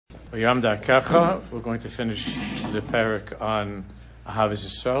We're going to finish the parak on Ahavas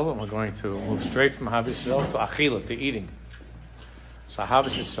Yisroel, and we're going to move straight from Ahavas Yisroel to Achila, to eating. So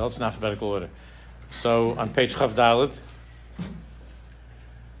Ahavas Yisroel, it's in alphabetical order. So on page Chav Daled,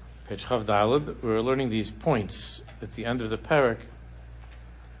 we're learning these points at the end of the parak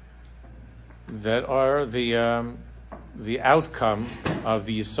that are the outcome of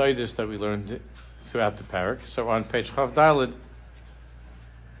the Yisodis that we learned throughout the parak. So on page Chav Daled,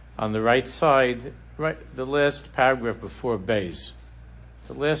 on the right side, the last paragraph before Beis,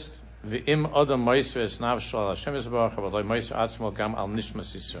 the last V'im Adam Meiser Es Nav Shal Hashem Yisbarach Avaloi Meiser Atzmo Gam Al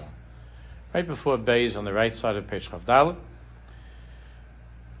Nishmas Yisrael. Right before Beis, on the right side of page Chav Daled,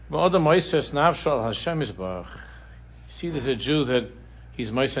 Adam Meiser Es Nav Shal Hashem Yisbarach. You see, there's a Jew that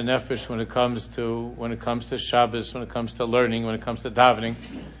he's Meiser Nefesh when it comes to Shabbos, when it comes to learning, when it comes to davening.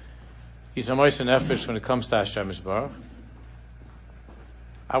 He's a Meiser Nefesh when it comes to Hashem Yisbarach.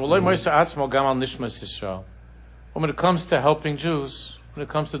 When it comes to helping Jews, when it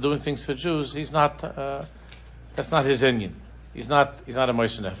comes to doing things for Jews, he's not. That's not his inyan. He's not a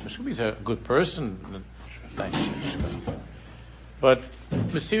Moshe Nefesh. He's a good person. But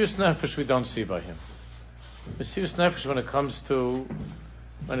Mesiras Nefesh we don't see by him. Mesiras Nefesh when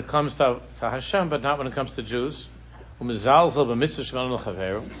it comes to Hashem, but not when it comes to Jews. And he's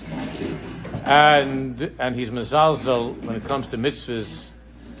mezalzel when it comes to mitzvahs.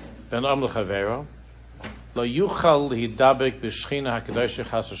 Ben Am L'Chavero, Lo Yuchal Hidabek B'Shchina Hakadosh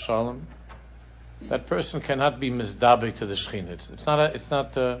Chas V'Shalom. That person cannot be mizdabek to the Shchina.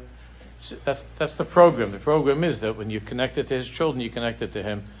 That's the program. The program is that when you're connected to his children, you're connected to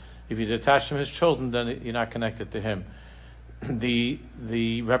him. If you detach from his children, then you're not connected to him. The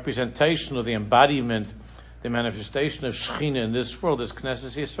representation or the embodiment, the manifestation of Shchina in this world is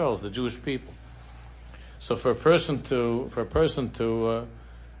Knesset Yisrael, the Jewish people. So for a person to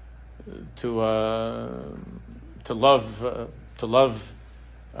love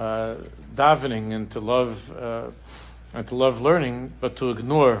davening and to love learning, but to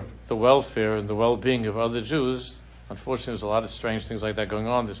ignore the welfare and the well-being of other Jews. Unfortunately, there's a lot of strange things like that going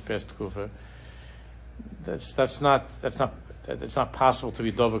on this past Kufa. It's not possible to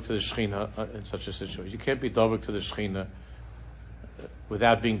be dovek to the Shechina in such a situation. You can't be dovek to the Shechina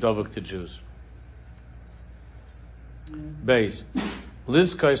without being dovek to Jews. Beis.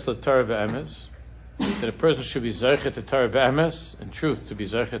 Lizkais la Torah be'emes, that a person should be zeichet to Torah be'emes, in truth, to be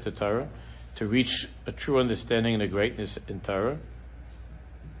zeichet to Torah, to reach a true understanding and a greatness in Torah.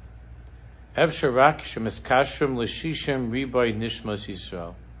 Ev sharak shemiskashrim l'shishim riboy nishmas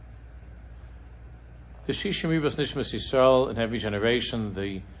Yisrael. The shishim ribos nishmas Yisrael, in every generation,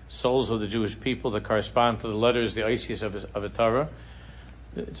 the souls of the Jewish people that correspond to the letters, the isis of a Torah.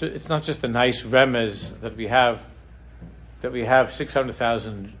 It's not just a nice remez that we have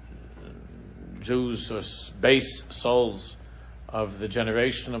 600,000 Jews or base souls of the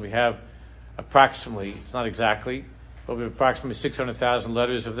generation, and we have approximately, it's not exactly, but we have approximately 600,000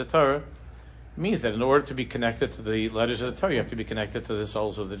 letters of the Torah. It means that in order to be connected to the letters of the Torah, you have to be connected to the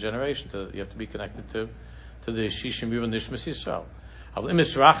souls of the generation. You have to be connected to the Shishim Ribo Nishmas Yisrael.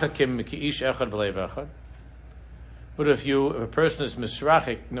 But if a person is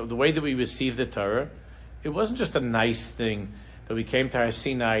misrachik, the way that we receive the Torah, it wasn't just a nice thing that we came to Har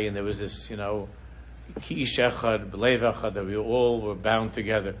Sinai and there was this, ki ish echad, b'leiv echad, that we all were bound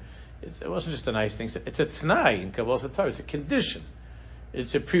together. It wasn't just a nice thing. It's a t'nai in Kabbalas Torah. It's a condition.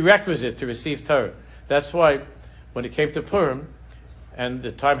 It's a prerequisite to receive Torah. That's why when it came to Purim and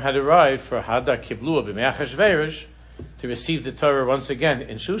the time had arrived for Hadar Kiblua b'Me'ach HaShverish to receive the Torah once again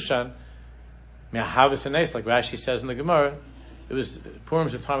in Shushan, Me'ahavas Hanes, like Rashi says in the Gemara,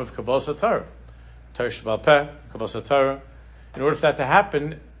 Purim's the time of Kabbalas Torah. Torah Shebal Peh, Kabbalas Torah. In order for that to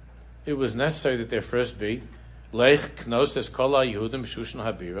happen, it was necessary that there first be Leich Knos Es Kol HaYehudim Shushan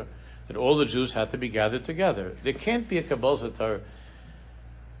Habira, that all the Jews had to be gathered together. There can't be a Kabbalas Torah.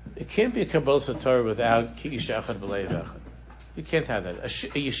 It can't be a Kabbalas Torah without Ki Ish Echad B'Leiv Echad. You can't have that. A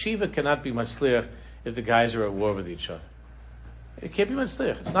yeshiva cannot be matzliach if the guys are at war with each other. It can't be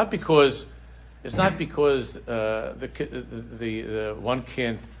matzliach. It's not because the one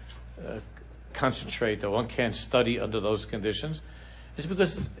can't concentrate or one can't study under those conditions. It's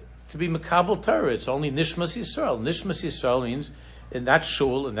because to be Makabel Torah, it's only Nishmas Yisrael. Nishmas Yisrael means in that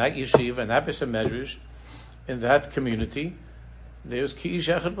shul, in that yeshiva, in that Beis HaMedrash, in that community, there's Ki Ish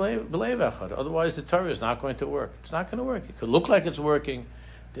Echad B'Leiv Echad. Otherwise the Torah is not going to work. It's not going to work. It could look like it's working.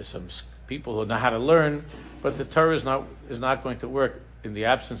 There's some people who know how to learn, but the Torah is not going to work in the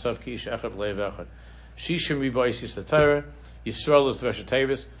absence of Ki Ish Echad B'Leiv Echad. Shishim Ribo Isis the Torah. Yisrael is the Rosh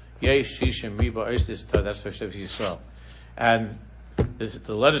Hashanah. Yesh Shishim Ribo Isis the Torah. That's Rosh Hashanah Yisrael. And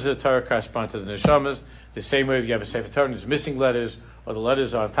The letters of the Torah correspond to the neshamas. The same way if you have a Sefer Torah and there's missing letters, or the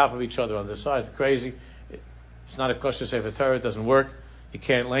letters are on top of each other on the side, it's crazy. It's not a kosher Sefer Torah, it doesn't work. You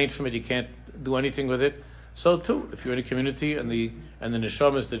can't learn from it, you can't do anything with it. So too, if you're in a community and the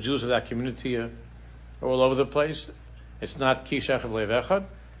neshamas, the Jews of that community are all over the place, it's not kishach of levechad,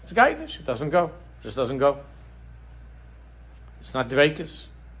 it's gainish, it doesn't go. It just doesn't go. It's not dveikus.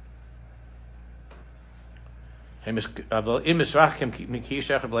 If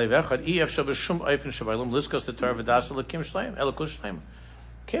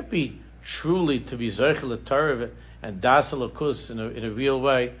can't be truly to be zeichel Torah and dasalakus in a real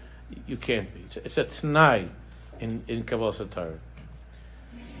way. You can't be. It's a t'nai in Kabbalas Torah.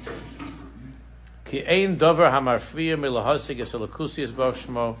 Ki ein davar hamarfriya milahasig es alakusi es baruch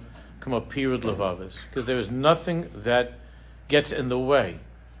shmo kamo pirud levavis. Because there is nothing that gets in the way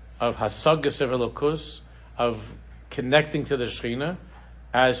of hasagas of alakus, of connecting to the Shekhinah,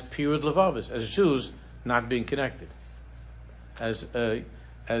 as pirud levavis, as Jews not being connected, as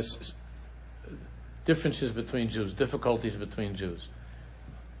differences between Jews, difficulties between Jews.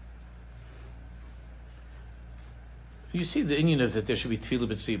 You see the Indian of that there should be tefillah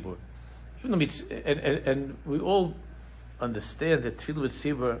b'tzibur. Even though and we all understand that tefillah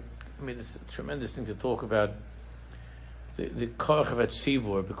b'tzibur, I mean, it's a tremendous thing to talk about, the koach of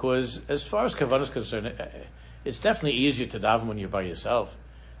tzibur, because as far as kavanah is concerned, it's definitely easier to daven when you're by yourself.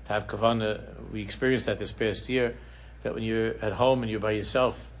 To have kavanah, we experienced that this past year, that when you're at home and you're by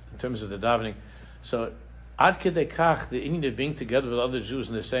yourself, in terms of the davening. So, ad kedei kach, the Indian of being together with other Jews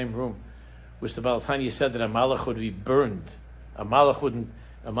in the same room, which the Baal Tanya said that a malach would be burned. A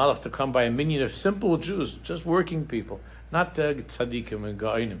malach to come by a minion of simple Jews, just working people, not tzaddikim and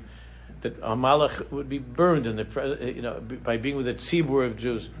ga'inim. That a malach would be burned by being with a tzibur of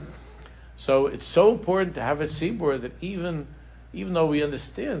Jews. So it's so important to have a tzibur that even though we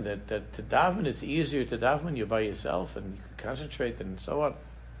understand that to daven, it's easier to daven when you're by yourself and you can concentrate and so on.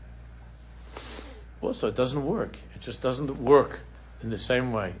 Also, it doesn't work. It just doesn't work in the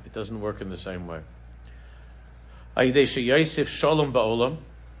same way. It doesn't work in the same way. And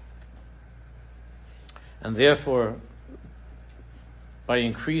therefore, by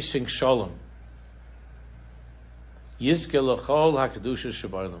increasing shalom, then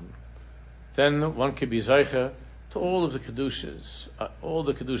one could be zeicha to all of the kedushas, all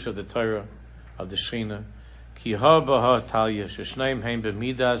the kedusha of the Torah, of the Shekhinah, ki ha b'ha talya sheshneim heim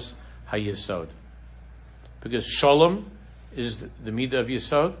b'midas hayesod. Because shalom is the midah of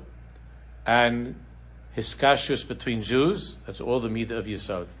Yisod, and hiskashus between Jews, that's all the midah of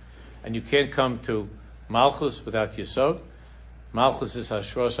Yisod. And you can't come to Malchus without Yisod. Malchus is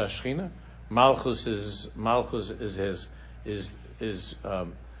Hashros Hashchina. Malchus is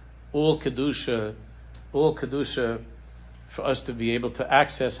all kedusha for us to be able to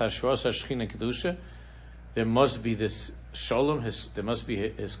access Hashros Hashchina kedusha. There must be this shalom. There must be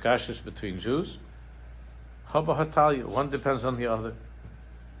hiskashus between Jews. One depends on the other.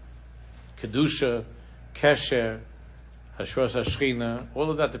 Kedusha, Kesher, Hashros Hashchina, all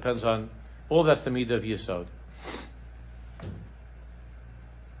of that depends on, all that's the midah of Yisod.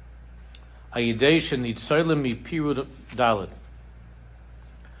 Ayideish needs soilim mi pirud dalit.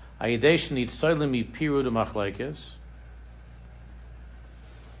 Ayideish needs soilim mi pirud machlekes.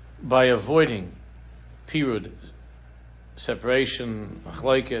 By avoiding pirud, separation,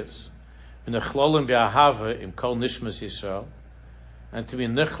 machlekes, in the chlolim bi'ahava im kol nishmas Yisrael, and to be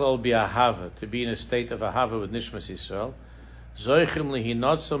nichlol bi'ahava, to be in a state of ahava with nishmas Yisrael, zoichim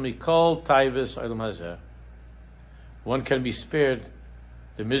lihinotzo mikol taivas olam hazeh. One can be spared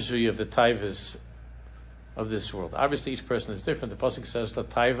the misery of the taivas of this world. Obviously, each person is different. The pasuk says, "La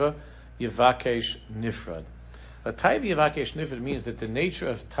taiva yivakesh nifrad." La taiva yivakesh nifrad means that the nature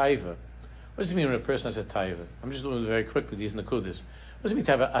of taiva. What does it mean when a person has a taiva? I'm just doing it very quickly. These nakudas. What does it mean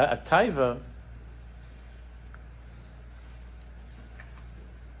to have a taiva?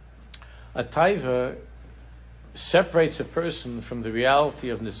 A taiva separates a person from the reality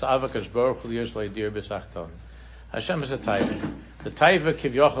of nisavakash baruch hu yesh dir b'tachton. Hashem is a taiva. The taiva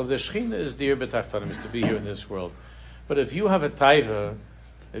kivyochel of the Shekhinah is dir b'tachton, is to be here in this world. But if you have a taiva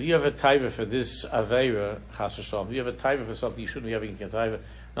for this aveira chas v'shalom, if you have a taiva for something you shouldn't be having a taiva,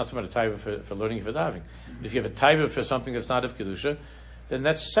 not so much a taiva for learning for daving. If you have a taiva for something that's not of kedusha, then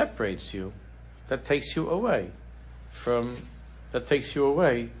that separates you, that takes you away from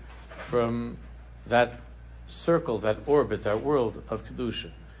that circle, that orbit, that world of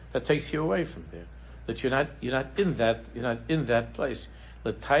kedusha. That takes you away from there. That you're not in that place.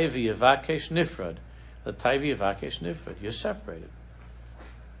 L'taivi yavakesh nifrad. L'taivi yavakesh nifrad. You're separated.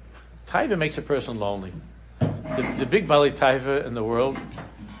 Taiva makes a person lonely. The big Bali Taiva in the world,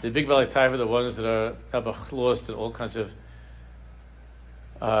 the big Bali Taiva, the ones that are lost in all kinds of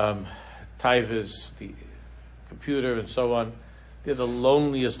Taivas, the computer and so on, they're the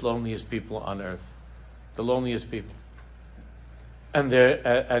loneliest people on earth. The loneliest people. And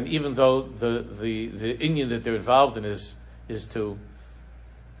and even though the Indian that they're involved in is to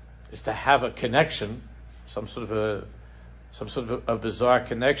have a connection, some sort of a bizarre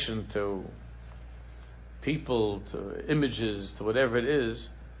connection to people, to images, to whatever it is,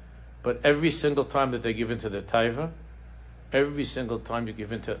 but every single time that they give into the taiva, every single time you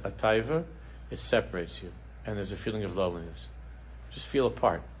give into a taiva, it separates you, and there's a feeling of loneliness. Just feel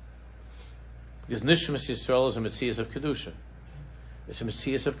apart. Because Nishmas Yisroel is a Metzias of Kedusha. It's a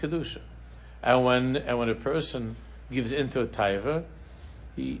Metzias of Kedusha. And when a person gives into a taiva,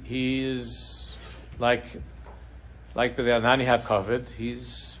 he is like the Anani HaKavod,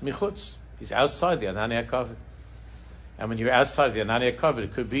 he's michutz. He's outside the Anani HaKavod. And when you're outside the Anani HaKavod,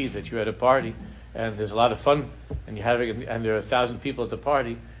 it could be that you're at a party and there's a lot of fun, and there are 1,000 people at the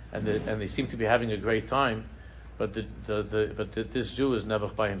party, and they seem to be having a great time, but this Jew is never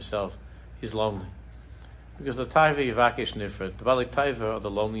by himself. He's lonely. Because the Taiva Yivakesh Nifred, the Balik Taiva are the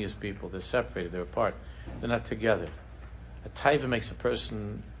loneliest people. They're separated, they're apart. They're not together. A Taiva makes a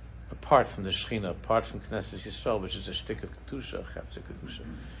person apart from the Shechina, apart from Knesset Yisrael, which is a shtik of Kedusha, a chapter Kedusha.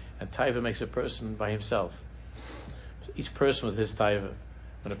 And Taiva makes a person by himself. So each person with his Taiva.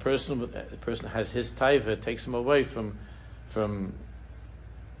 When a person has his Taiva, it takes him away from the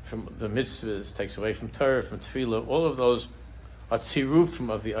mitzvahs, takes away from Torah, from Tefillah. All of those are tzirufim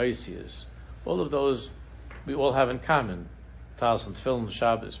of the Oisias. All of those we all have in common. Talis and Tefillin,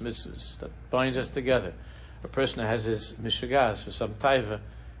 Shabbos, mitzvahs, that binds us together. A person that has his mishagas for some taiva,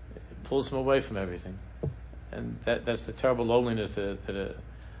 it pulls him away from everything. And that's the terrible loneliness that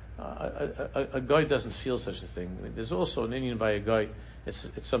a guy doesn't feel such a thing. There's also an Indian by a guy, it's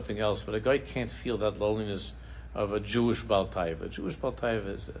something else, but a guy can't feel that loneliness of a Jewish Baal Taiva. A Jewish Baal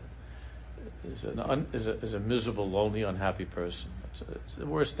Taiva is a miserable, lonely, unhappy person. It's the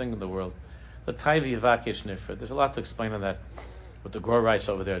worst thing in the world. The Taiva Yivakesh Nifred. There's a lot to explain on that. What the Gur writes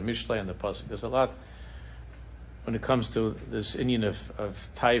over there in Mishlei and the Pasuk. There's a lot when it comes to this Indian of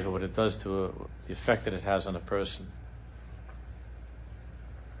Taiva, what it does to the effect that it has on a person.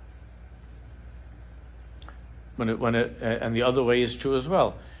 And the other way is true as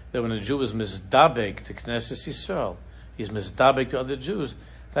well. That when a Jew is mizdabek to Knesset Yisrael, he's mizdabek to other Jews.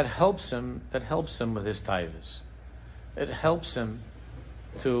 That helps him with his taivas. It helps him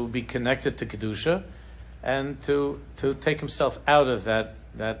to be connected to Kedusha and to take himself out of that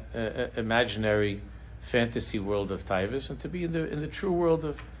imaginary fantasy world of taivas and to be in the true world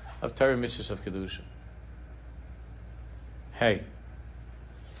of Torah mitzvahs of Kedusha. Hey.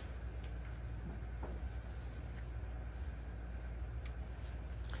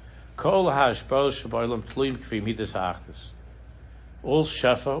 Kol ha'ashpos shabaylam tluim kvi midas ha'achdus. All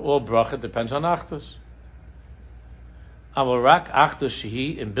shefa, all bracha depends on achdus. Aval rak achdus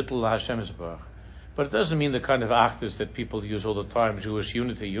shehi in bittul Hashem Yisbarach. But it doesn't mean the kind of achdus that people use all the time, Jewish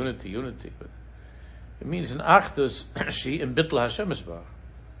unity. But it means an achdus shehi in bittul Hashem Yisbarach.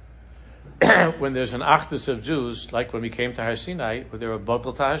 When there's an achdus of Jews, like when we came to Har Sinai, where they were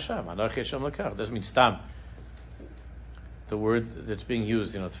bottled to Hashem, Anochi Hashem Lekach. It doesn't mean stam. The word that's being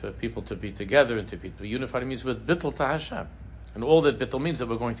used, for people to be together and to be unified, it means with bittul to Hashem. And all that bittul means that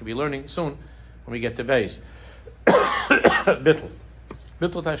we're going to be learning soon when we get to Beis.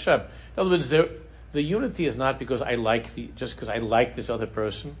 Bittul to Hashem. In other words, the unity is not because just because I like this other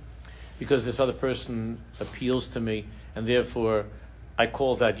person, because this other person appeals to me, and therefore I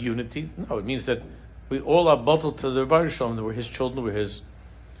call that unity. No, it means that we all are bottled to the Rebbeinu Shalom, that we're His children, we're His,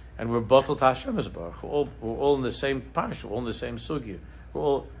 and we're bottled to Hashem Yisbarach. We're all in the same parsha, we're all in the same sugya. We're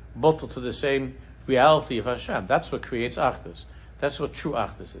all bottled to the same reality of Hashem. That's what creates achdus. That's what true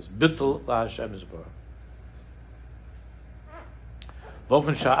achdus is. Bittul la Hashem Yisbarach.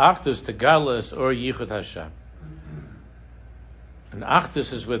 Vofen sha'achdus tegalas or yichud Hashem. And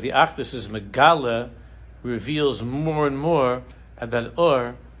achdus is where the achdus is megala, reveals more and more at that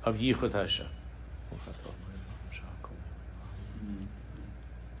or of yichud Hashem.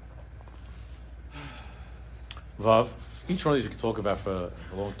 Vav. Each one of these we can talk about for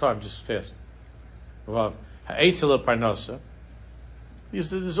a long time, just fast. Vav. Ha'etzel parnasa.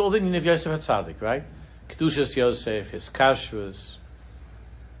 This is all the Indian of Yosef HaTzadik, right? Kedushas Yosef, his kashrus.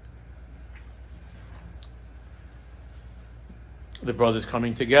 The brothers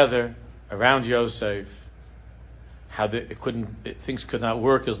coming together around Yosef. How things could not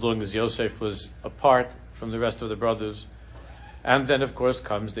work as long as Yosef was apart from the rest of the brothers. And then, of course,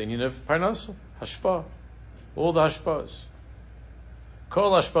 comes the Indian of parnasa, hashpah. All the hashpos.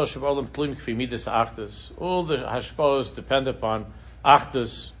 Kol hashpos sheb'olam tluim k'fi midas achdus. All the hashpos depend upon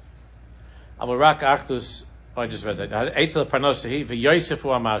achdus. Aval rak achdus. I just read that. Eitzel parnasa v'yosef hu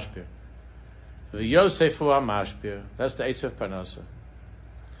hamashpir. V'yosef hu hamashpir. That's the Eitzel parnasa.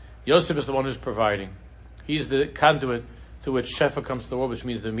 Yosef is the one who's providing. He's the conduit through which Shefa comes to the world, which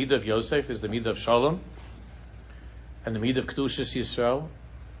means the midah of Yosef is the midah of Shalom, and the midah of Kedushas Yisroel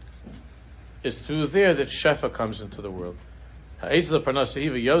is through there that Shefa comes into the world. Ha'etzel parnasa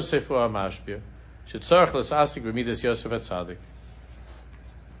hiva Yosef hu hamashpir shetzarech l'sasik b'midas Yosef atzadik.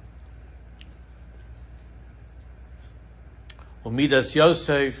 U'midas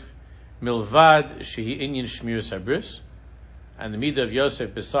Yosef milvad shehi inyan shmiras habris, and the midah of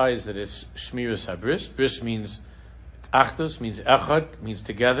Yosef, besides that it's shmiras habris, bris means achdus, means echad, means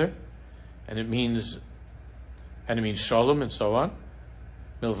together, and it means shalom, and so on.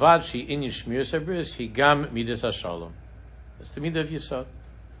 Milvad she inyan shmiras habris, he gam midas hashalom. That's the midah of Yisod,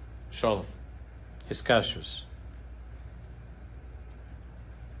 shalom, his kashrus.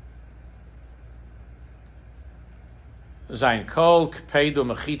 Zayin kol kpeidu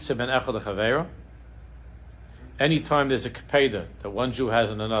mechitza ben echad lechavero. Anytime there's a kpeda that one Jew has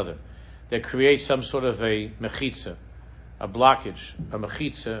on another, that creates some sort of a mechitza, a blockage, a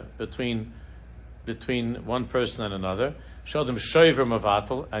mechitza between one person and another. Shodim shoiver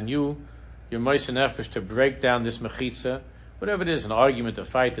mavatal, and you're moist efforts to break down this mechitza, whatever it is, an argument, a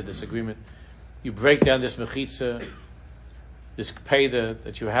fight, a disagreement. You break down this mechitza, this kpeda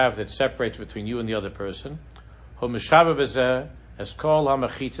that you have that separates between you and the other person. Homeshaber bezeh as kol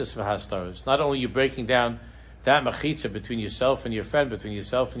hamachitzas v'hastaros. Not only are you breaking down that mechitza between yourself and your friend, between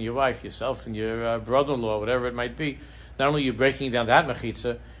yourself and your wife, yourself and your brother-in-law, whatever it might be, not only are you breaking down that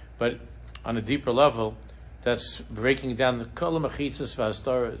mechitza, but on a deeper level, that's breaking down the kol mechitzas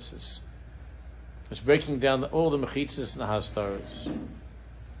v'hastaros. It's breaking down all the mechitzas and the hastaros.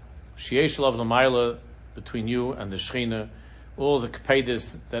 Sheyesh lav l'mayla between you and the Shechina, all the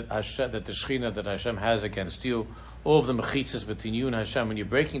kpedas that the Shechina, that Hashem has against you, all of the mechitzas between you and Hashem. When you're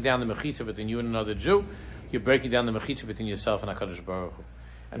breaking down the mechitza between you and another Jew, you're breaking down the mechitza between yourself and HaKadosh Baruch Hu.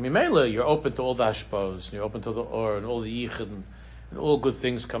 And Mimela, you're open to all the hashpos, and you're open to the or, and all the yichud, and all good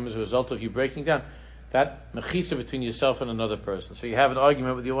things come as a result of you breaking down that mechitza between yourself and another person. So you have an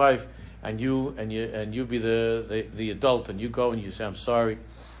argument with your wife, and you be the adult, and you go and you say, I'm sorry,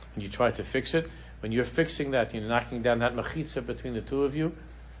 and you try to fix it. When you're fixing that, you're knocking down that mechitza between the two of you,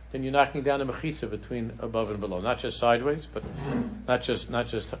 then you're knocking down the mechitza between above and below, not just sideways, but not just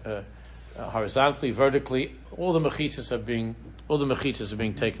horizontally, vertically. All the mechitzas are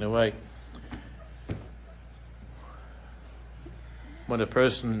being taken away. When a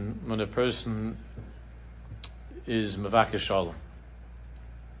person is mevakesh shalom,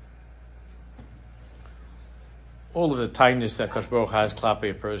 all of the tightness that Kadosh Baruch Hu has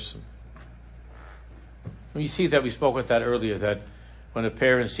klapei a person. We see that, we spoke with that earlier, that when a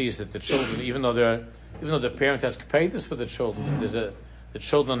parent sees that the children, even though the parent has kpedus for the children, the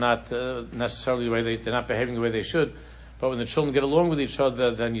children are not necessarily the way they're not behaving the way they should, but when the children get along with each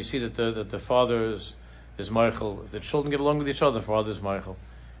other, then you see that the father is Michael. If the children get along with each other, the father is Michael.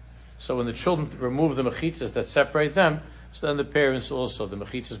 So when the children remove the mechitzas that separate them, so then the parents also, the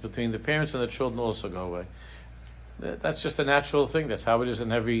mechitzas between the parents and the children also go away. That's just a natural thing. That's how it is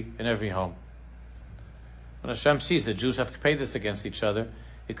in every home. When Hashem sees that Jews have kpedus against each other,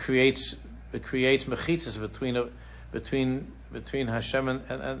 it creates mechitzas between Hashem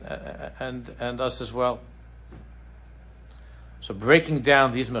and us as well. So breaking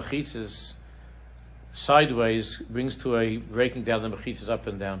down these mechitzas sideways brings to a breaking down the mechitzas up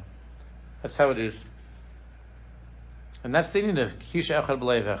and down. That's how it is. And that's the meaning of kisha echad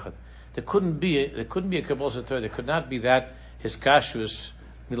b'leiv echad. There couldn't be a Kabbalah Torah. There could not be that his kashrus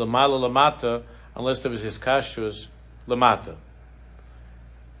milamala lamata unless there was his kashrus lamata.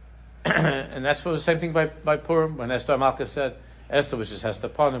 And that's what the same thing by Purim, when Esther Malka said, Esther, which is Hester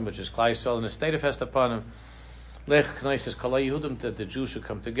Panim, which is Klai Yisrael, in the state of Hester Panim, Lech Knesses Kol Yehudim, that the Jews should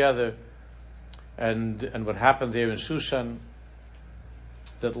come together, and what happened there in Shushan,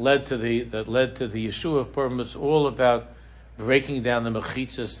 that led to the Yeshua of Purim. It's all about breaking down the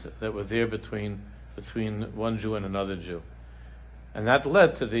mechitzas that were there between one Jew and another Jew, and that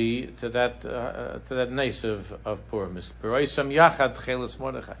led to that nace of Purim. It's B'roisam Yachad Chelas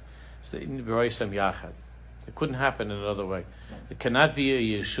Mordechai. It's the B'roisam Yachad. It couldn't happen in another way. It cannot be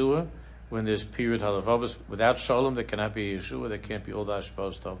a Yeshua when there's period halavavos. Without Shalom, there cannot be a Yeshua. There can't be all the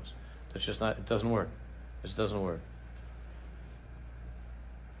Hashpos Tovos. That's just not. It doesn't work. This doesn't work.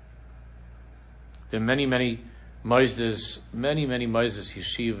 There are many Moisdes,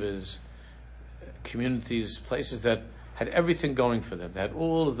 yeshivas, communities, places that had everything going for them. They had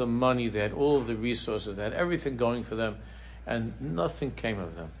all of the money, they had all of the resources, they had everything going for them, and nothing came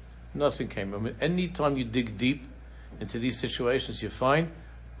of them. Nothing came of them. Any time you dig deep into these situations, you find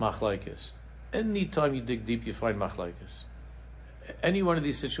machlokes. Any time you dig deep, you find machlokes. Any one of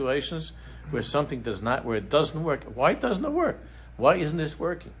these situations where something where it doesn't work. Why doesn't it work? Why isn't this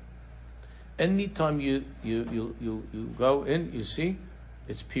working? Anytime you go in, you see,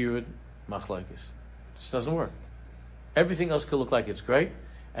 it's period machlokes. It just doesn't work. Everything else could look like it's great,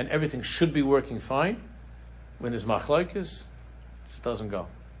 and everything should be working fine. When there's machlokes, it just doesn't go.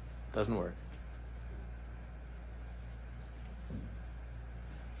 It doesn't work.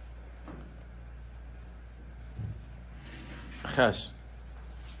 Chas.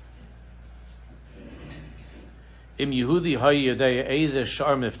 Im Yehudi hayidei eizer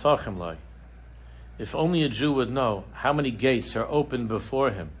shar miftachim lai. If only a Jew would know how many gates are open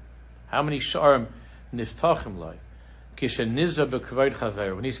before him, how many sharm niftachim lai. Kishenizah b'kavod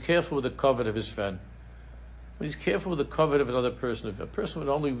chaver. When he's careful with the covet of his friend, when he's careful with the covet of another person, if a person would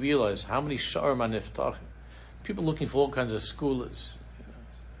only realize how many sharm are niftachim, people looking for all kinds of schoolers.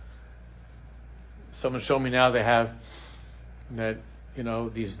 Someone showed me now they have that,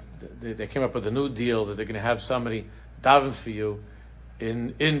 they came up with a new deal that they're going to have somebody daven for you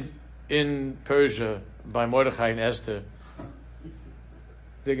in Persia by Mordechai and Esther.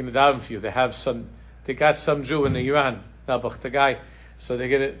 They're going to daven for you. They got some Jew in Iran, the guy. So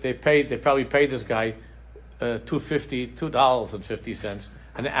they probably paid this guy $2.50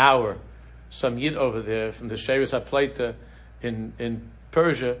 an hour. Some Yid over there from the Shevis HaPleita in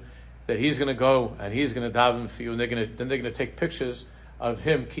Persia, that he's going to go and he's going to daven for you, and they're going to take pictures of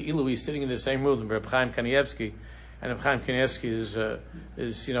him. Ki'ilu, he's sitting in the same room with Reb Chaim Kanievsky, and Reb Chaim Kanievsky is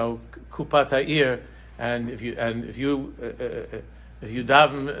Kupat Ha'ir, and if you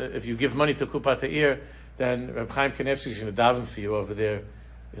daven, if you give money to Kupat Ha'ir, then Reb Chaim Kanievsky is going to daven for you over there.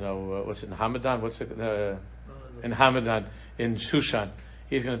 What's it in Hamadan? In Hamadan in Shushan?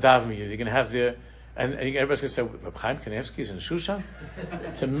 He's going to daven for you. You're going to have the. And everybody's going to say, Reb Chaim Kanievsky is in Shushan?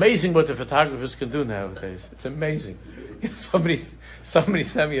 It's amazing what the photographers can do nowadays. It's amazing. Somebody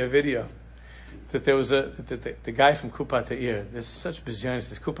sent me a video that there was the guy from Kupat Ha'ir. There's such bizarreness,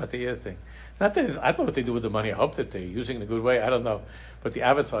 this Kupat Ha'ir thing. Not that I don't know what they do with the money. I hope that they're using it in a good way. I don't know. But the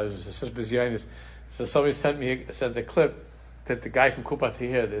advertisers are such bizarreness. So somebody sent the clip that the guy from Kupat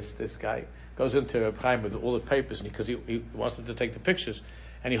Ha'ir, this guy, goes into Reb Chaim with all the papers, because he wants them to take the pictures.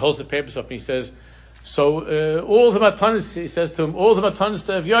 And he holds the papers up and he says, all the matanis, he says to him, all the matanis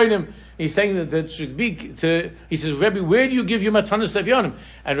to Evyonim. He's saying that should be he says, Rebbe, where do you give your matanis to Evyonim?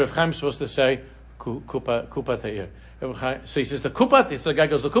 And Rav Chaim is supposed to say, Kupat Ha'ir. So he says, the Kupat, so the guy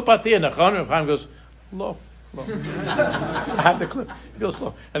goes, the Kupat Ha'ir, Nachon, Rav Chaim goes, lo. I have the clip. He goes,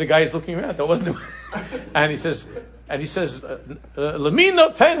 lo. And the guy is looking around, that wasn't him. And he says,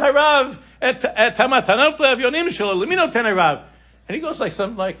 Lemino ten harav et hamatanot le'Evyonim shelo, Lemino ten harav. And he goes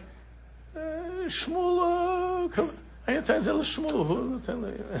something like, Shmuel,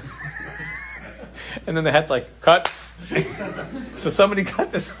 and then they had cut. So somebody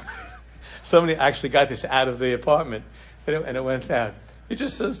actually got this out of the apartment, and it went out. He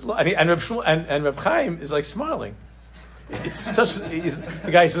just says, and Reb Chaim is smiling. It's such. The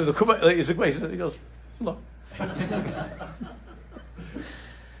guy says, he goes, look.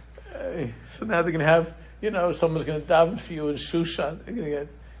 So now they're going to have, someone's going to daven for you in Shushan. They're going to get.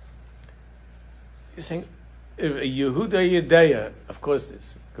 You're saying, if a Yehuda Yedeya, of course,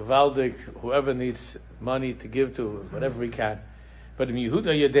 this Gavaldik, whoever needs money to give to, whatever he can. But in Yehuda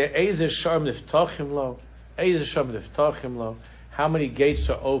Yedeya, Eizer Sharm Niftachim Lo, Eizer Sharm Niftachim Lo, how many gates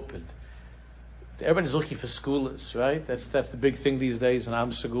are opened? Everybody's looking for schoolers, right? That's the big thing these days in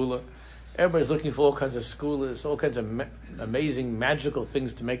Am Segula. Everybody's looking for all kinds of schoolers, all kinds of amazing, magical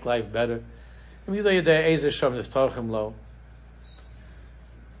things to make life better. In Yehuda Yedeya, Eizer Sharm Niftachim Lo,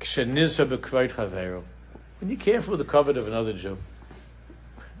 when you're careful with the covet of another Jew,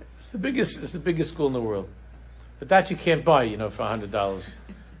 it's the biggest school in the world. But that you can't buy, for $100.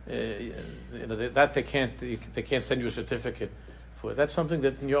 That they can't send you a certificate for. That's something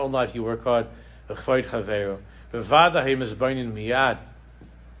that in your own life you work hard. If we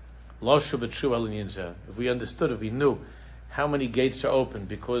understood, if we knew how many gates are open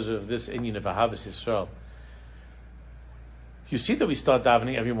because of this inyan of Ahavas Yisroel. You see that we start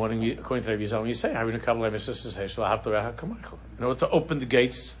davening every morning according to Rabbi Yisrael. You say, in order to open the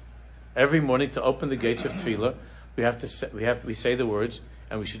gates every morning, to open the gates of Tefillah, we say the words,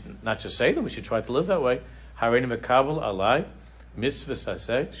 and we should not just say them. We should try to live that way. And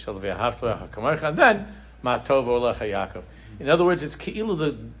then In other words, it's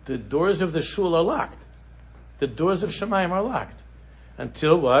Ke'ilu, the doors of the shul are locked. The doors of Shemayim are locked.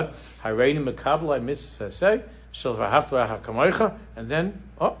 Until what? Hareinu mekabel mitzvah say, shel v'ahavta l'reacha kamocha, and then,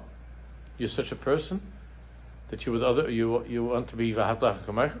 you're such a person that you want to be v'ahavta l'reacha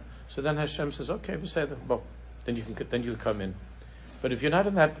kamocha. So then Hashem says, okay, then you can come in. But if you're not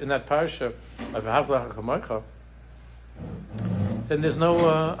in that parasha of v'ahavta l'reacha kamocha, then there's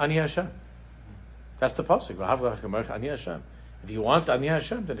no Ani Hashem. That's the pasuk. V'ahavta l'reacha kamocha Ani Hashem. If you want Ani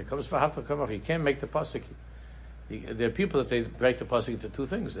Hashem, then it comes v'ahavta l'reacha kamocha. You can't make the pasuk. There are people that they break the pasuk into two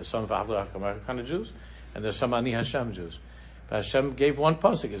things. There's some v'ahavta l'reacha kamocha kind of Jews, and there's some Ani Hashem Jews. But Hashem gave one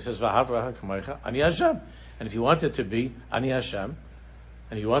pasuk. It says v'ahavta l'reacha kamocha Ani Hashem. And if you want it to be Ani Hashem,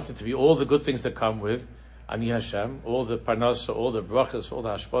 and you want it to be all the good things that come with Ani Hashem, all the parnasa, all the brachas, all the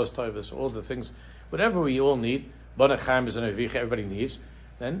hashpos tovos, all the things, whatever we all need, Bona Chaim is an Avicha, everybody needs,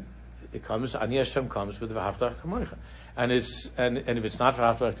 then it comes, Ani Hashem comes with v'ahavta l'reacha kamocha. And if it's not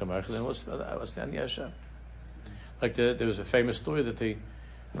v'ahavta l'reacha kamocha, then what's the Ani Hashem? Like there was a famous story that I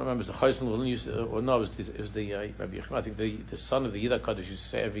don't remember, it was the Chosman used to, or no, it was the Rabbi Yechim, I think the son of the Yida Kaddish used to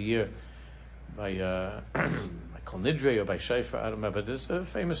say every year by Kol Nidre or by Shaifa, I don't remember. There's a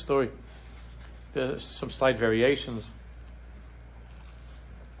famous story. There's some slight variations.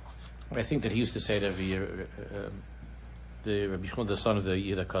 I think that he used to say it every year. The Rabbi Yechim, the son of the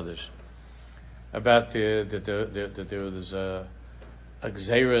Yida Kaddish, about that there was a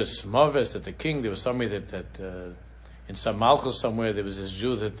Gzeiras Maves, that the king, there was somebody that in some Malchus somewhere, there was this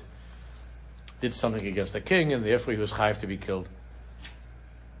Jew that did something against the king, and therefore he was chayav to be killed.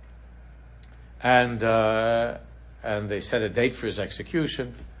 And they set a date for his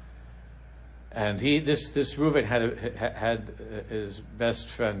execution. And this Reuven had his best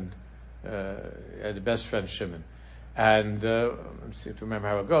friend, Shimon, and I seem to remember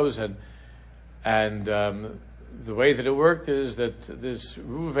how it goes. And the way that it worked is that this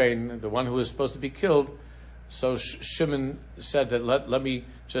Reuven, the one who was supposed to be killed, so Shimon said that let me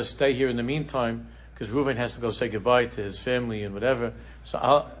just stay here in the meantime, because Reuven has to go say goodbye to his family and whatever. So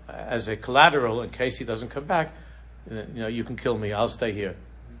I'll, as a collateral, in case he doesn't come back, you can kill me. I'll stay here.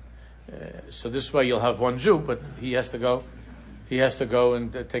 So this way you'll have one Jew, but he has to go. He has to go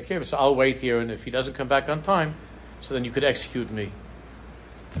and take care of it. So I'll wait here, and if he doesn't come back on time, so then you could execute me.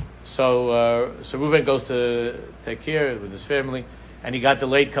 So Reuven goes to take care with his family, and he got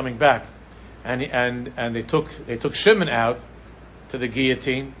delayed coming back, and they took Shimon out to the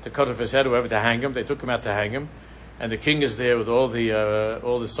guillotine to cut off his head, or whatever, to hang him. They took him out to hang him, and the king is there with all the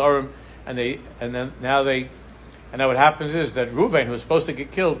sarim, and now what happens is that Reuven, who was supposed to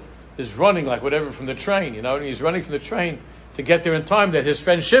get killed, is running like whatever from the train, and he's running from the train to get there in time, that his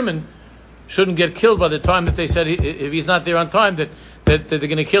friend Shimon shouldn't get killed by the time that they said if he's not there on time that they're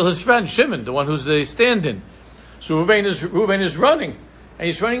going to kill his friend Shimon, the one who's the stand-in. So Reuven is running, and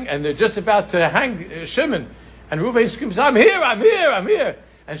he's running, and they're just about to hang Shimon, and Reuven screams, "I'm here!"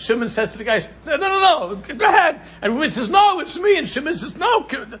 And Shimon says to the guys, "No, go ahead." And Reuven says, "No, it's me." And Shimon says, "No,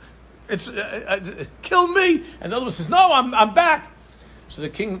 it's kill me." And the other one says, "No, I'm back." So the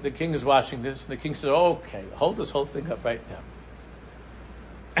king is watching this, and the king said, "Okay, hold this whole thing up right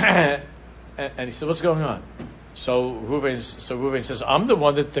now." And he said, "What's going on?" So Reuven says, "I'm the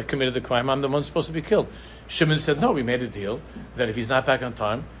one that committed the crime. I'm the one supposed to be killed." Shimon said, "No, we made a deal that if he's not back on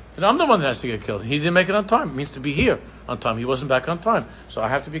time, then I'm the one that has to get killed. He didn't make it on time. It means to be here on time. He wasn't back on time, so I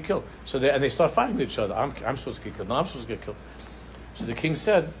have to be killed." So they start fighting with each other. I'm supposed to get killed. No, I'm supposed to get killed. So the king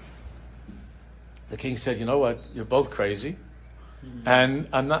said, "You know what? You're both crazy, and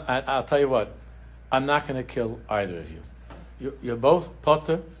I'll tell you what. I'm not going to kill either of you. You're both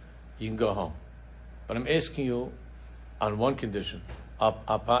potter. You can go home. But I'm asking you on one condition.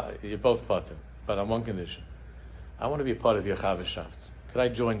 You're both potter, but on one condition. I want to be a part of your Chavashaft. Could I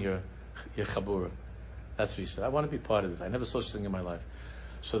join your Chabura?" That's what he said. "I want to be part of this. I never saw such a thing in my life."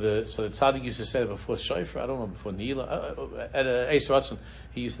 So the tzaddik used to say before Shofar, I don't know, before Nila, at Eis Ratzon,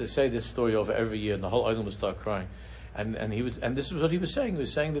 he used to say this story over every year, and the whole Olam would start crying. And this is what he was saying. He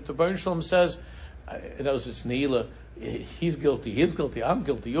was saying that the Baruch Shalom says, it's Nila, he's guilty, I'm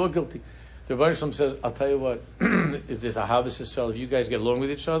guilty, you're guilty. The Baruch Shalom says, "I'll tell you what, if there's Ahavas Yisroel, if you guys get along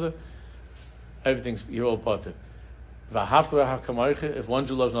with each other, you're all parted. If one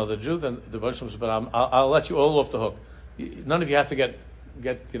Jew loves another Jew, then the Baruch Shalom says, but I'll let you all off the hook. None of you have to get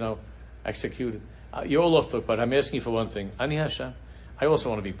executed. You're all off the hook, but I'm asking you for one thing. Ani Hashem, I also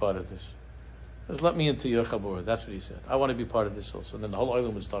want to be part of this. Just let me into your Chabura." That's what he said. "I want to be part of this also." And then the whole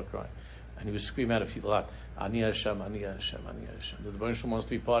Olam would start crying. And he would scream out a lot. "Ani Hashem, Ani Hashem, Ani Hashem." The Baruch Shalom wants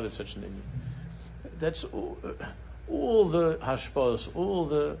to be part of such an image. That's all the hashpos, all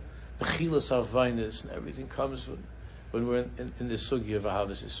the bechilas havainas, and everything comes with when we're in this sugi of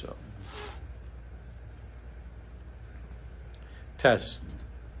Ahavas Yisroel. Test.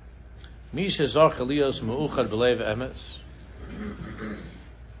 Misha Zach Elios Meuchad B'Leiv Emes.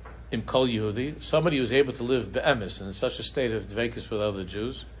 In Kol Yehudi, somebody who's able to live be'emes and in such a state of dveikus with other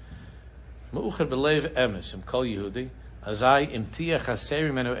Jews. Meuchad B'Leiv Emes in Kol Yehudi. Azai imtia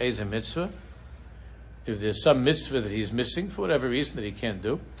chaseri menu eze mitzvah. If there's some mitzvah that he's missing for whatever reason that he can't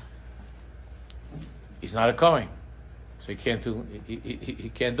do, he's not a kohen, so he can't do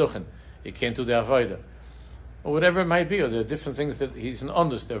he can't duchen, he can't do the avodah, or whatever it might be. Or there are different things that he's an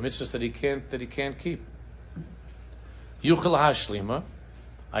ondus. There are mitzvahs that he can't keep. Yuchel hashlima.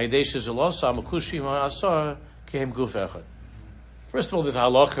 First of all, there's a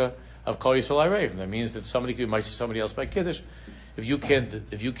halacha of Kol Yisrael Areivim. That means that somebody might see somebody else by kiddush. If you can't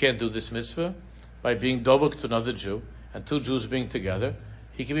do this mitzvah by being dovuk to another Jew and two Jews being together,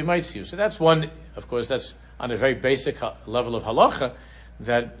 he can be mitzi you. So that's one. Of course, that's on a very basic level of halacha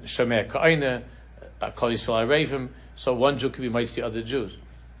that Shemeh Ka'ina, Kol Yisrael Areivim. So one Jew can be mitzi other Jews,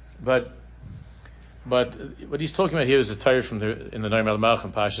 but what he's talking about here is the Torah in the Noam El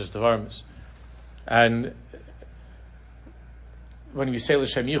Malchim Pashas Devarmis, and when we say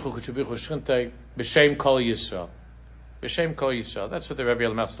L'Shem Yichu K'Shubichu Shchintei B'Shem Kol Yisrael, B'Shem Kol Yisrael, that's what the Rebbe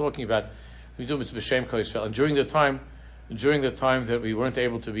El Malch is talking about. We do it B'Shem Kol Yisrael, and during the time that we weren't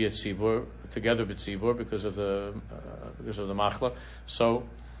able to be at Tzibur together with Tzibur because of the Machla, so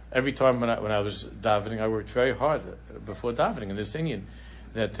every time when I was davening, I worked very hard before davening in this Indian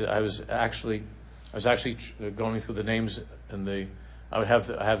that I was actually going through the names I would have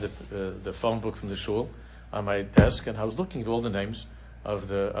the phone book from the shul on my desk, and I was looking at all the names of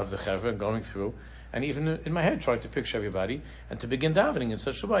the chevra and going through, and even in my head trying to picture everybody and to begin davening in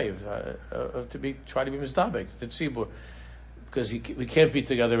such a way try to be misdabek to tzibur, because we can't be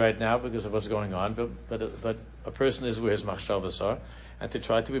together right now because of what's going on, but a person is where his machshavas are, and to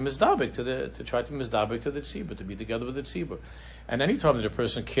try to be misdabek to the tzibur, to be together with the tzibur. And any time that a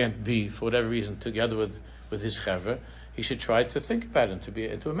person can't be, for whatever reason, together with his chevra, he should try to think about it,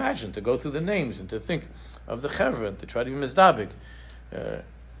 and to imagine, to go through the names, and to think of the chevra, and to try to be mizdabik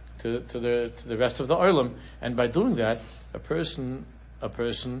to the rest of the olam. And by doing that, a person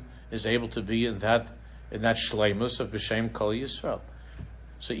is able to be in that shleimus of b'shem kol Yisrael.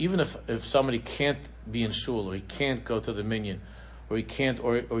 So even if somebody can't be in shul, or he can't go to the minyan, or he can't,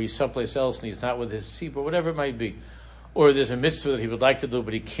 or he's someplace else and he's not with his tzibur, whatever it might be, or there's a mitzvah that he would like to do,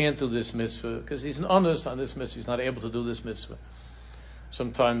 but he can't do this mitzvah because he's an honest on this mitzvah. He's not able to do this mitzvah.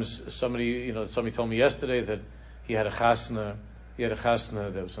 Sometimes somebody told me yesterday that he had a chasna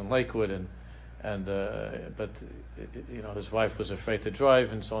that was in Lakewood, but his wife was afraid to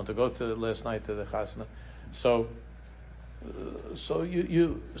drive and so on to go to last night to the chasna. So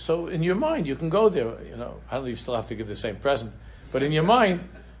in your mind you can go there. I don't know, you still have to give the same present, but in your mind,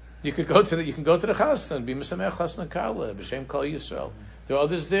 you can go to the chasna and be misamech chasna kala b'shem kol Yisrael. There are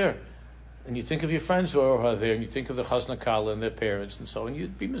others there, and you think of your friends who are there, and you think of the chasna kala and their parents, and so on.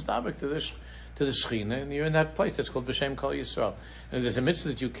 You'd be misdabek to the shechina, and you're in that place that's called b'shem kol Yisrael. And if there's a mitzvah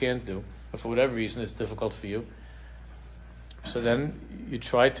that you can't do, or for whatever reason it's difficult for you, so then you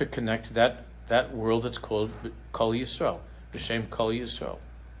try to connect that world that's called kol Yisrael, b'shem kol Yisrael,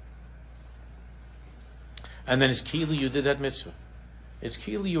 and then it's kili you did that mitzvah. It's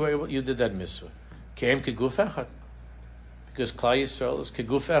kili you did that mitzvah. Came keguf echad, because Klal Yisrael is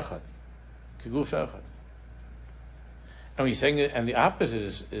keguf echad. And we're saying it, and the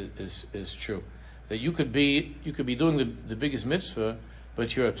opposite is true. That you could be doing the biggest mitzvah,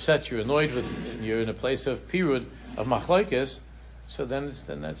 but you're upset, you're annoyed with, you're in a place of pirud, of machlokes. So then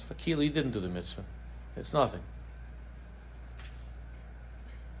that's the kili. You didn't do the mitzvah. It's nothing.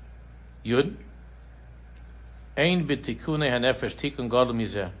 Yud. Ein b'tikunei hanefesh tikun gadol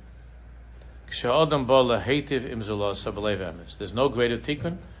mizeh. K'she'adam ba lehetiv im zulasa b'leiv emes. There's no greater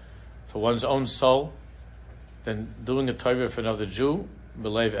tikun for one's own soul than doing a taiva for another Jew,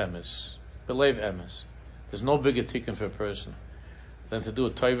 b'leiv emes. B'leiv emes. There's no bigger tikun for a person than to do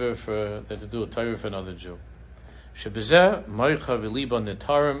a taiva for another Jew. Shebezeh moicha v'liba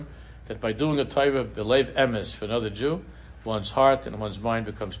nitarim, that by doing a taiva b'leiv emes for another Jew, one's heart and one's mind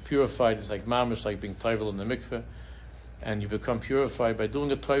becomes purified. It's like mamish, like being taivel in the mikveh, and you become purified by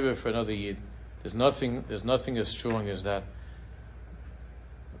doing a taiva for another yid. There's nothing as strong as that.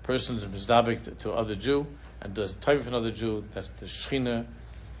 A person is mizdabek to other Jew and does taiva for another Jew. That's the shechina,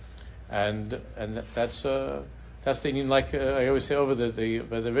 and that's the Indian. Like I always say over by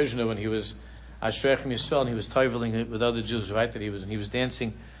the Rishna, when he was Ashreich Yisrael and he was taiveling with other Jews, right? That he was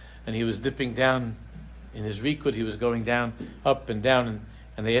dancing and he was dipping down. In his rikud, he was going down, up and down,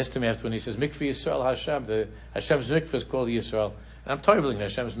 And they asked him after when he says, Mikveh Yisroel Hashem, the Hashem's mikveh is called Yisroel. And I'm toiveling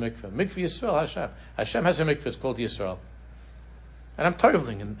Hashem's mikveh. Mikveh Yisroel Hashem. Hashem has a mikveh, it's called Yisroel. And I'm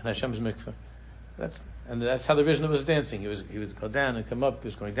toiveling in Hashem's mikveh. That's how the vision was dancing. He would go down and come up, he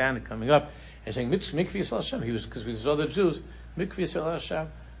was going down and coming up, and saying, Mikveh Yisroel Hashem. Because we saw the Jews, Mikveh Yisroel Hashem.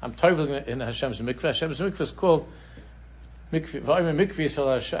 I'm toiveling in Hashem's mikveh. Hashem's mikveh is called Mikveh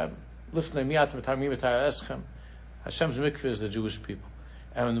Yisroel Hashem. Listen to me, Hashem's mikveh is the Jewish people.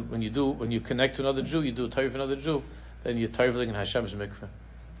 And when you connect to another Jew, you do a Torah for another Jew, then you're toiveling in Hashem's mikveh.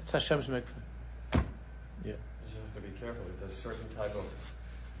 It's Hashem's mikveh. Yeah. You just have to be careful. There's a certain type of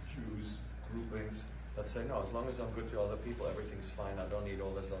Jews, groupings, that say, no, as long as I'm good to other people, everything's fine. I don't need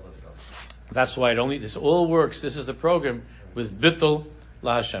all this other stuff. That's why this all works. This is the program with Bittul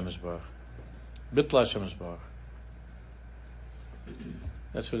La Hashem Yisborach. Bittul La Hashem Yisborach.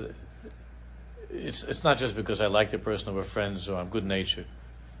 That's what it's not just because I like the person or we're friends or I'm good natured.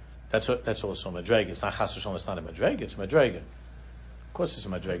 That's also a madrega. It's not chas v'shalom. It's not a madrega. It's a madrega. Of course, it's a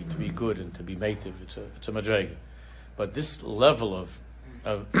madrega to be good and to be mative. It's a madrega. But this level of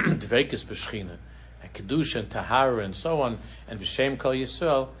dveikis b'shchina and kedusha and tahara and so on and b'shem kol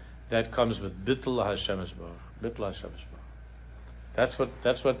Yisrael, that comes with bittul Hashem Yisborach. Bittul Hashem Yisborach.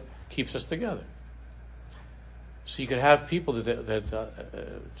 That's what keeps us together. So you could have people that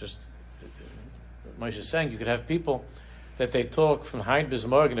just Moshe is saying, you could have people that they talk from Hein bis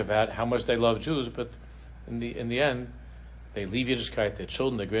Morgen about how much they love Jews, but in the end, they leave Yiddishkeit, their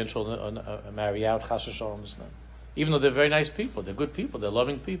children, their grandchildren marry out, chas v'shalom. Even though they're very nice people, they're good people, they're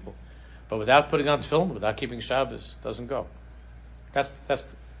loving people, but without putting on film, without keeping Shabbos, doesn't go. It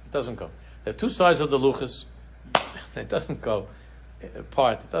doesn't go. There are two sides of the luchas. It doesn't go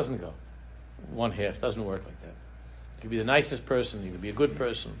apart. It doesn't go one half. It doesn't work like that. You could be the nicest person. You could be a good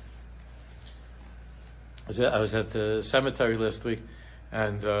person. I was at the cemetery last week,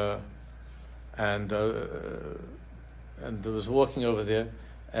 and I was walking over there,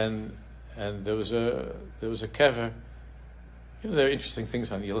 and there was a kever. There are interesting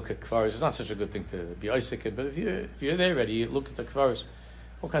things on. You look at kvaros. It's not such a good thing to be Isaac, but if you're there already, you look at the kvaros.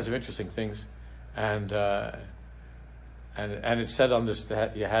 All kinds of interesting things, and it said on this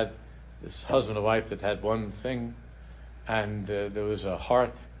that you had this husband and wife that had one thing, and there was a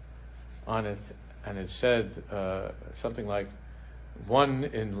heart on it. And it said something like, one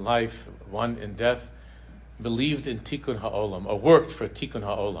in life, one in death, believed in Tikkun Ha'olam, or worked for Tikkun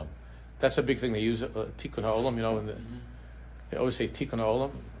Ha'olam. That's a big thing they use, Tikkun Ha'olam, they always say Tikkun Ha'olam.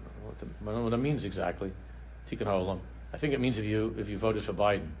 I don't know what it means exactly, Tikkun Ha'olam. I think it means if you voted for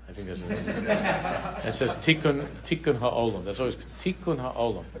Biden. I think that's what it means. It says Tikkun Ha'olam. That's always Tikkun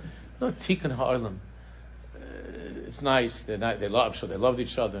Ha'olam. No, Tikkun Ha'olam. It's nice. They loved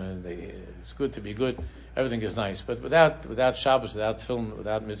each other, and it's good to be good. Everything is nice, but without Shabbos, without film,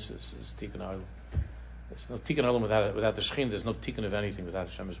 without mitzvahs, it's tikkun ha'olam. There's no tikkun ha'olam without the shechin. There's no tikkun of anything without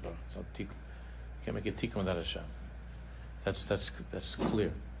Hashem Yisborach. It's no tikkun. You can't make a tikkun without Hashem. That's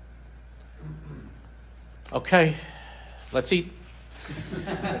clear. Okay, let's eat.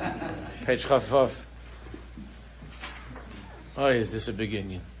 Page Chafaf. Oh, is this a big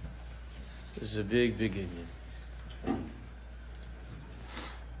Indian? This is a big Indian.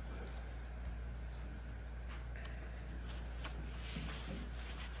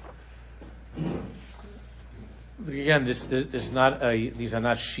 Again, this is not these are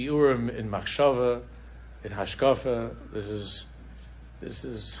not shiurim in machshava, in hashkafa. This is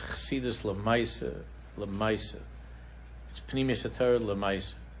chassidus lemaisa. It's pnimis haTorah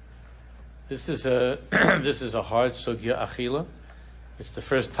lemaisa. This is a hard sugya achila. It's the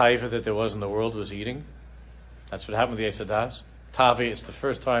first taiva that there was in the world was eating. That's what happened with the Eitz Tavi. It's the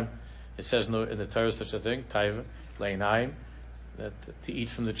first time it says in the Torah such a thing, taiva, leinaim, that to eat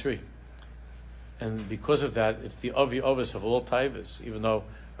from the tree. And because of that, it's the Ahavas of all taivas. Even though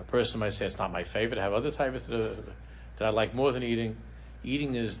a person might say it's not my favorite, I have other taivas that I like more than eating.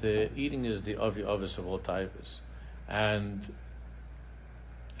 Eating is the Ahavas of all taivas, and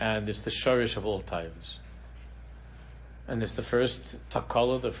it's the shorish of all taivas. And it's the first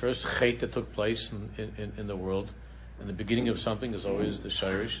takala, the first chait that took place in the world. In the beginning of something is always the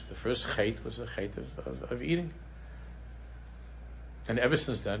shorish. The first chait was the chait of eating. And ever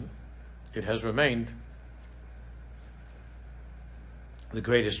since then, it has remained the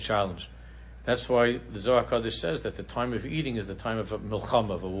greatest challenge. That's why the Zohar Kodesh says that the time of eating is the time of a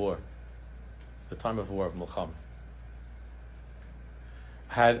milchama, of a war. The time of war, of milchama.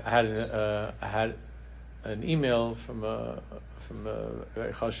 I had an email from a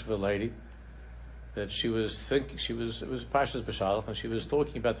very chashuva lady that it was Parshas B'Shalach, and she was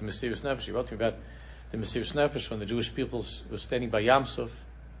talking about the Mesiras Nefesh. She wrote to me about the Mesiras Nefesh when the Jewish people were standing by Yam Suf,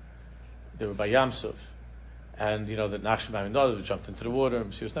 they were by Yamsuf, and that Nachshon and daughter jumped into the water.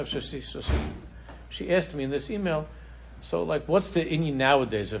 And she asked me in this email, so what's the inyan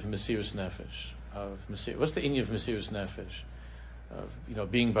nowadays of Mesiras Nefesh? What's the inyan of Mesiras Nefesh?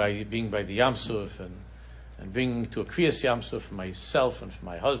 Of being by the Yamsuf and bringing to a Kriyas Yamsuf for myself and for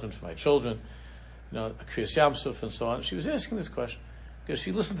my husband, for my children, a Kriyas Yamsuf and so on. She was asking this question because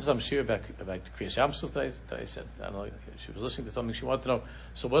she listened to some shir about Kriyas Yamsuf that I said. I don't know. She was listening to something she wanted to know.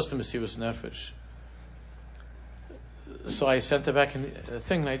 So what's the Mesiras Nefesh? So I sent her back a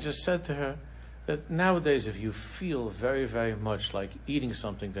thing, and I just said to her that nowadays, if you feel very, very much like eating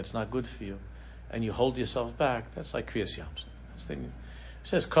something that's not good for you, and you hold yourself back, that's like Kriyas Yamsuf. It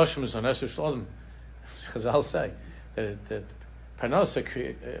says Koshem is on Esher Shalom. Chazal say that Parnasa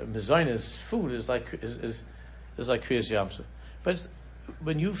Mezainis food is like Kriyas Yamsuf. But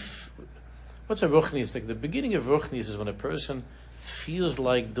what's a ruchnius? The beginning of ruchnius is when a person feels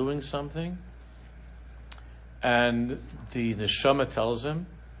like doing something, and the neshama tells him,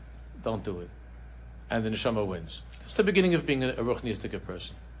 "Don't do it," and the neshama wins. That's the beginning of being a ruchniistic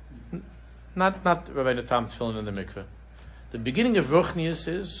person. Not Rabbi Natam Tefillin in the mikveh. The beginning of ruchnius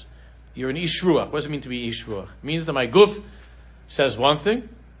is you're an ish ruach. What does it mean to be ish ruach? It means that my guf says one thing,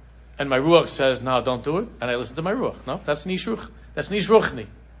 and my ruach says, "No, don't do it," and I listen to my ruach. No, that's an ish ruach. That's an ish ruchni.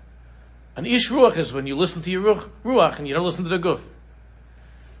 An ish ruach is when you listen to your ruach and you don't listen to the guf.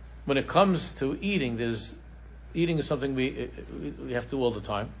 When it comes to eating, eating is something we have to do all the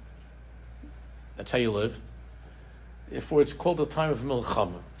time. That's how you live. Therefore, it's called a time of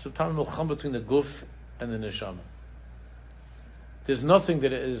milchama. It's a time of milchama between the guf and the neshama. There's nothing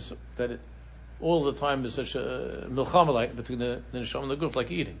that all the time is such a milchama between the neshama and the guf like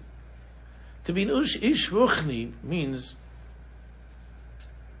eating. To be an ish ruchni means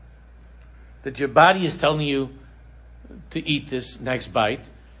that your body is telling you to eat this next bite,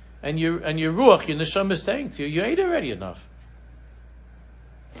 and your ruach, your neshama is saying to you, you ate already enough.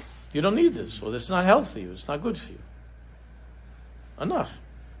 You don't need this, or this is not healthy, or it's not good for you. Enough.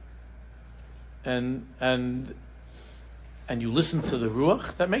 And you listen to the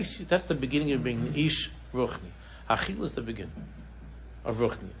ruach, that's the beginning of being ish ruchni. Achil is the beginning of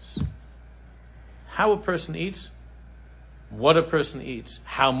ruchnius. How a person eats, what a person eats,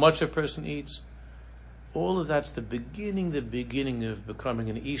 how much a person eats, all of that's the beginning of becoming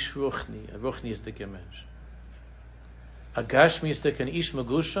an ish ruchni, a ruchniistic image. A gashmiistic, an ish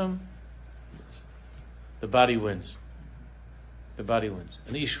magusham, the body wins. The body wins.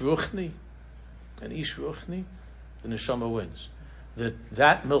 An ish ruchni, the neshama wins.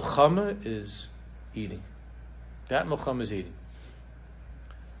 That milchama is eating. That milchama is eating.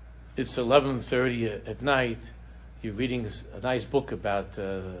 It's 11:30 at night. You're reading a nice book about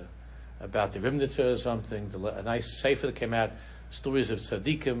the Rimnitzer or something. A nice sefer that came out, stories of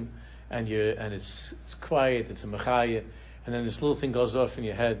tzaddikim, and it's quiet. It's a mechaya, and then this little thing goes off in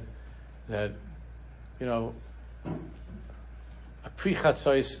your head that a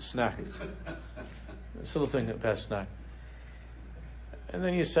pre-chatzos snack. This little thing about snack. And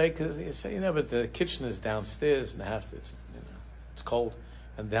then you say, but the kitchen is downstairs, and I have to, it's cold,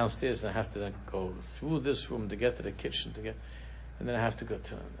 and downstairs, and I have to then go through this room to get to the kitchen and then I have to go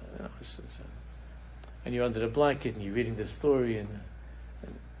to, and you're under the blanket, and you're reading this story, and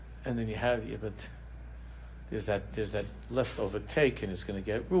then but there's that leftover cake, and it's going to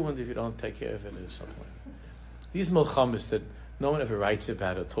get ruined if you don't take care of it, or something like that. These milchamas that no one ever writes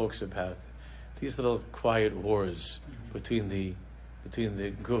about or talks about, these little quiet wars between the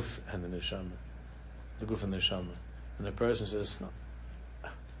guf and the neshama, and the person says, "No,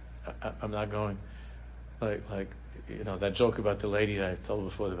 I'm not going." Like that joke about the lady that I told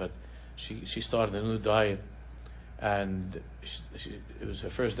before, that she started a new diet, and it was her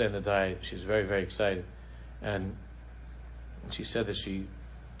first day on the diet. She was very, very excited, and she said that there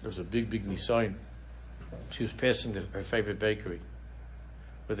was a big nisayon. She was passing her favorite bakery,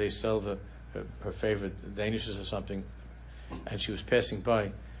 where they sell her favorite Danishes or something, and she was passing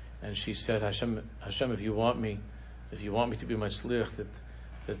by, and she said, Hashem, if you want me to be my shliach,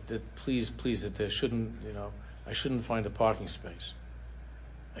 that please, that there shouldn't, I shouldn't find a parking space.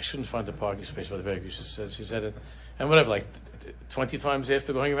 I shouldn't find a parking space by the bakery. She said it, and whatever, 20 times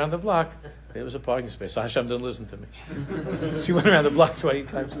after going around the block, there was a parking space. So Hashem didn't listen to me. She went around the block 20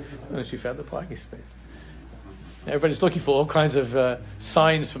 times, and then she found a parking space. Everybody's looking for all kinds of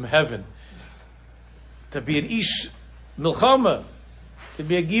signs from heaven. To be an ish milchama, to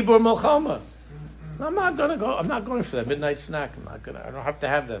be a gibor milchama. I'm not going for that midnight snack. I don't have to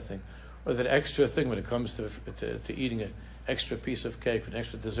have that thing, or that extra thing when it comes to eating an extra piece of cake, an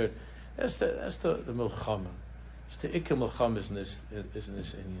extra dessert. That's the milchama. It's the ikka milchama is in this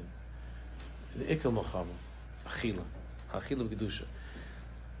inyan. the Ikkel Mochama, Achila B'Kedusha.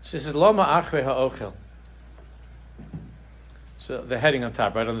 She says, Lama Achrei HaOchel. So the heading on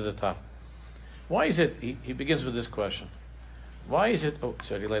top, right under the top. Why is it, he begins with this question. Why is it,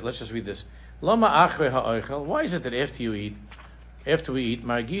 let's just read this. Lama Achrei HaOchel, why is it that after we eat,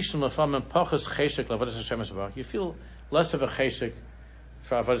 Margishim Lefamim Pachas Cheshek L'Avodas Hashem Yisroel, you feel less of a cheshek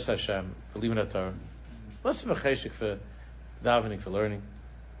for Avodas Hashem, for leaving the Torah, less of a cheshek for davening, for learning.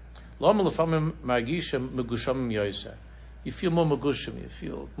 Lama Lefamim Margishim Megushamim Yoyser, you feel more megushim, you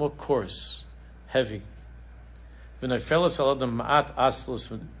feel more coarse, heavy. And you feel a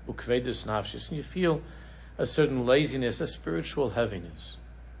certain laziness, a spiritual heaviness.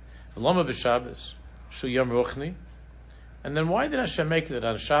 And then why did Hashem make it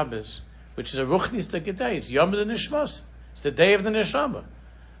on Shabbos, which is a ruchnis day? It's Yom the Nishmas. It's the day of the neshama.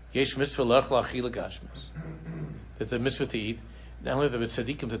 Yesh mitzvah lech la'achila gashmis. That the mitzvah to eat. Not only the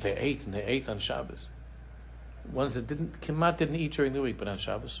tzaddikim that they ate, and they ate on Shabbos. Ones that didn't eat during the week, but on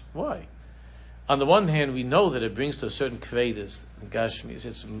Shabbos. Why? On the one hand, we know that it brings to a certain kvedis, gashmis.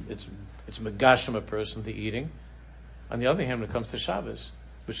 It's megashim a person, the eating. On the other hand, when it comes to Shabbos,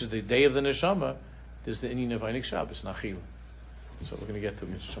 which is the day of the neshama, there's the inyan of Einik Shabbos, Nachil. So we're going to get to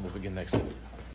it. We'll begin next time.